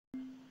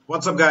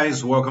What's up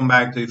guys, welcome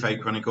back to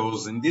Ify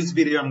Chronicles. In this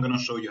video I'm going to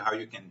show you how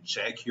you can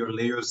check your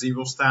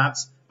LayerZero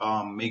stats,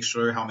 make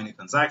sure how many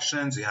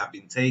transactions you have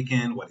been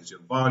taken, what is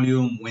your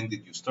volume, when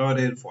did you start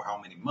it, for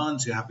how many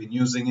months you have been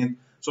using it.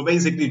 So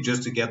basically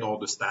just to get all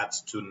the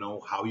stats to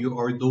know how you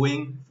are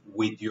doing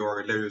with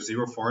your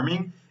LayerZero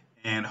farming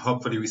and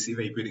hopefully receive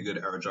a pretty good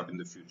airdrop in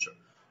the future.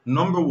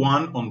 Number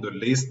one on the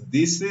list,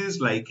 this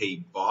is like a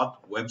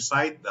bot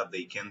website that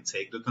they can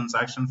take the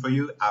transaction for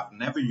you. I've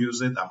never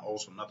used it. I'm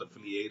also not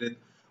affiliated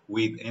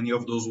with any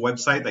of those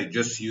websites. I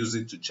just use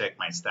it to check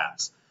my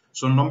stats.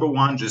 So number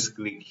one, just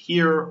click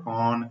here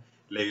on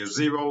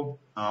LayerZero.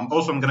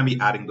 Also, I'm going to be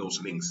adding those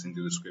links in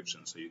the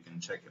description so you can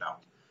check it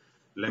out.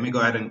 Let me go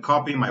ahead and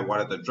copy my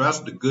wallet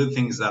address. The good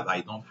thing is that I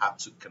don't have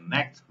to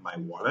connect my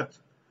wallet.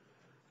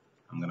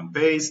 I'm going to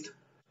paste,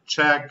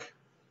 check,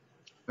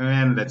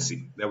 and let's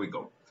see. There we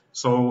go.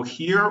 So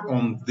here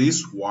on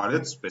this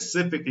wallet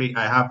specifically,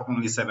 I have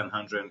only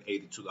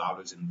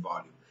 $782 in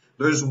volume.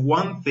 There's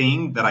one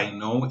thing that I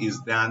know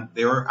is that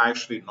they're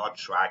actually not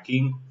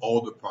tracking all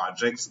the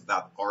projects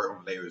that are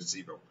on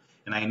LayerZero.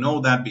 And I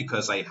know that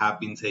because I have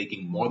been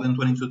taking more than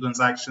 22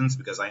 transactions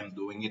because I am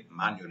doing it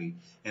manually.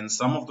 And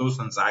some of those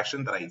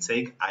transactions that I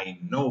take, I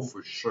know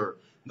for sure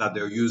that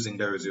they're using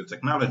LayerZero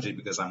technology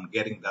because I'm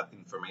getting that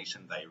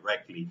information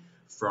directly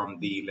from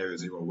the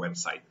LayerZero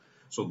website.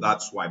 So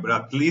that's why, but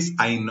at least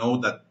I know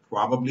that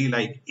probably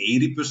like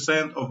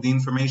 80% of the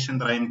information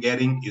that I'm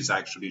getting is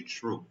actually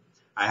true.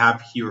 I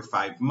have here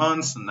 5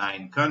 months,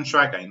 9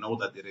 contract. I know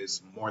that it is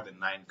more than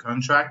 9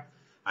 contract.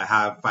 I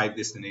have 5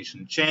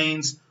 destination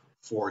chains,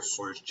 4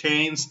 source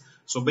chains.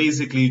 So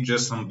basically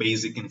just some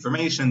basic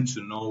information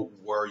to know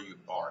where you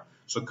are.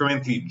 So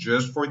currently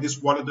just for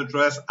this wallet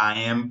address,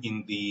 I am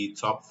in the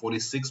top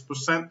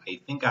 46%.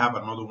 I think I have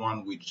another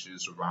one which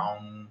is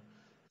around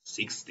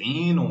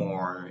 16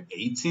 or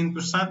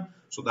 18%.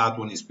 So that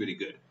one is pretty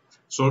good.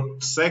 So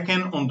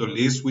second on the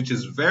list, which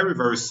is very,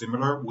 very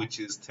similar, which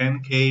is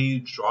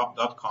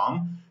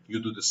 10kdrop.com.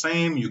 You do the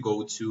same. You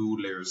go to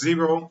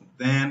LayerZero,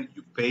 then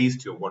you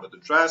paste your wallet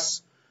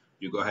address.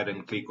 You go ahead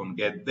and click on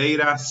get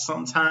data.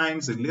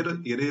 Sometimes it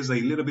is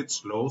a little bit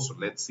slow. So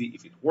let's see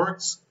if it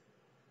works.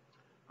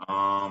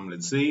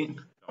 Let's see.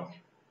 Oh,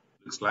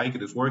 looks like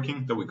it is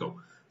working. There we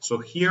go. So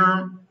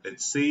here,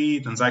 let's see,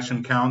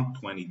 transaction count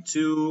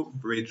 22,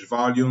 bridge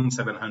volume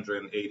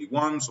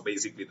 781. So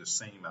basically the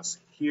same as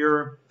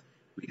here.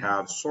 We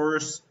have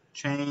source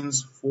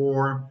chains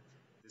 4,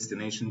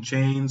 destination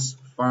chains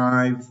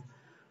 5,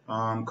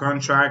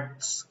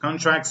 contracts.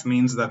 Contracts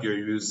means that you're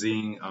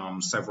using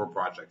several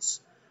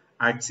projects.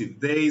 Active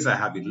days, I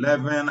have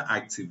 11,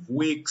 active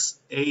weeks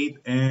 8,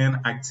 and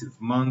active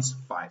months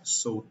 5.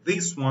 So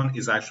this one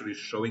is actually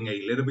showing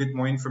a little bit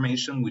more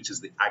information, which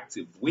is the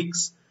active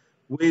weeks,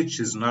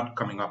 which is not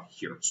coming up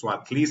here. So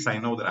at least I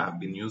know that I have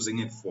been using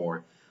it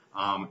for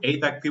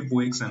 8 active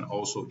weeks and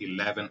also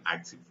 11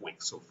 active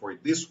weeks. So for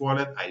this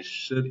wallet, I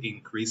should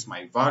increase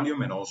my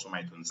volume and also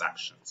my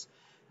transactions.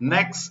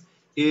 Next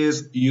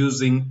is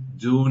using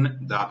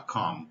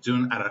Dune.com,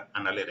 Dune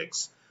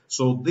Analytics.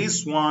 So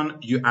this one,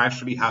 you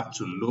actually have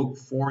to look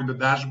for the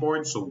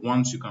dashboard. So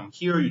once you come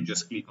here, you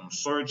just click on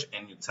search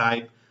and you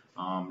type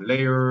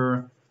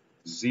LayerZero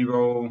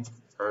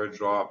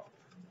Airdrop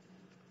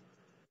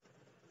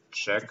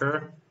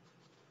checker,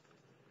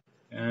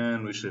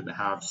 and we should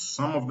have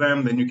some of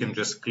them. Then you can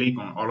just click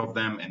on all of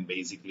them and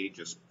basically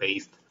just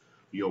paste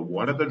your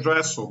wallet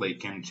address so they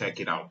can check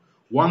it out.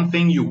 One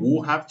thing you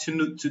will have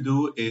to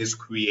do is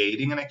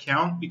creating an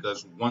account,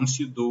 because once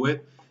you do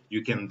it,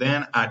 you can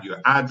then add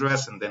your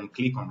address and then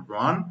click on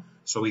run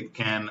so it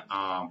can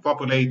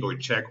populate or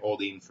check all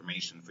the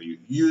information for you.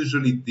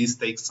 Usually this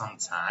takes some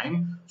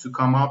time to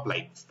come up,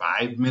 like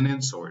 5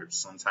 minutes or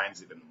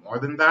sometimes even more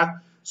than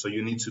that. So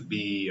you need to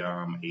be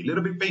a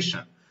little bit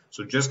patient.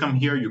 So just come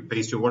here, you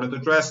paste your wallet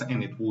address,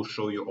 and it will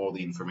show you all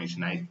the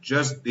information. I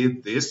just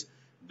did this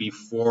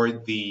before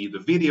the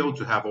video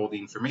to have all the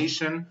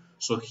information.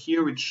 So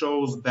here it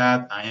shows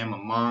that I am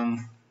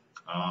among,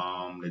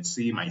 let's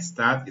see, my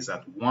stat is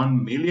at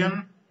 1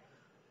 million.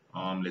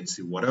 Let's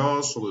see what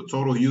else. So the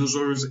total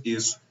users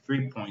is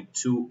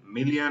 3.2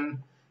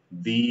 million.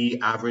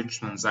 The average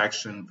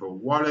transaction per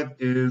wallet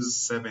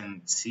is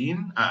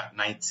 19,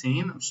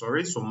 I'm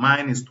sorry. So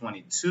mine is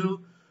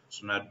 22,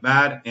 so not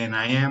bad. And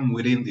I am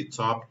within the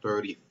top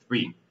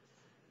 33.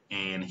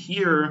 And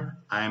here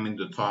I am in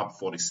the top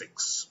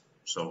 46.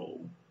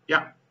 So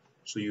yeah,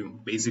 so you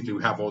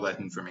basically have all that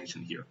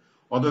information here.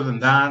 Other than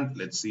that,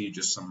 let's see,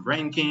 just some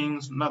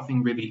rankings,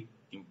 nothing really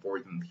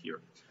important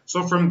here.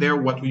 So from there,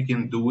 what we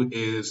can do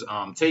is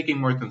taking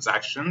more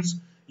transactions,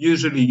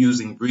 usually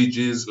using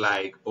bridges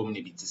like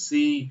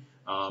OmniBTC,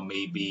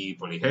 maybe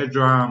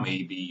Polyhedra,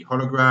 maybe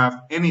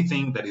Holograph,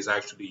 anything that is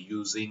actually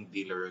using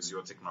the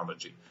LayerZero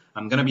technology.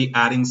 I'm going to be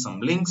adding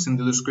some links in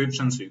the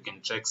description so you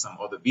can check some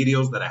other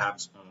videos that I have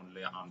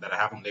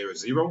on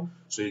LayerZero,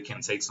 so you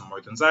can take some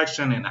more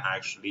transaction and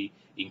actually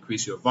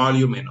increase your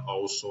volume and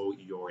also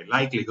your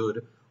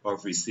likelihood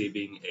of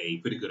receiving a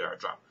pretty good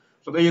airdrop.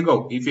 So there you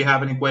go. If you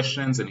have any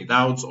questions, any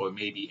doubts, or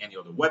maybe any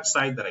other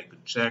website that I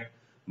could check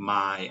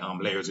my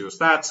LayerZero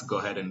stats, go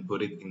ahead and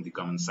put it in the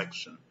comment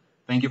section.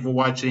 Thank you for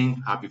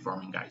watching. Happy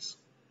farming, guys.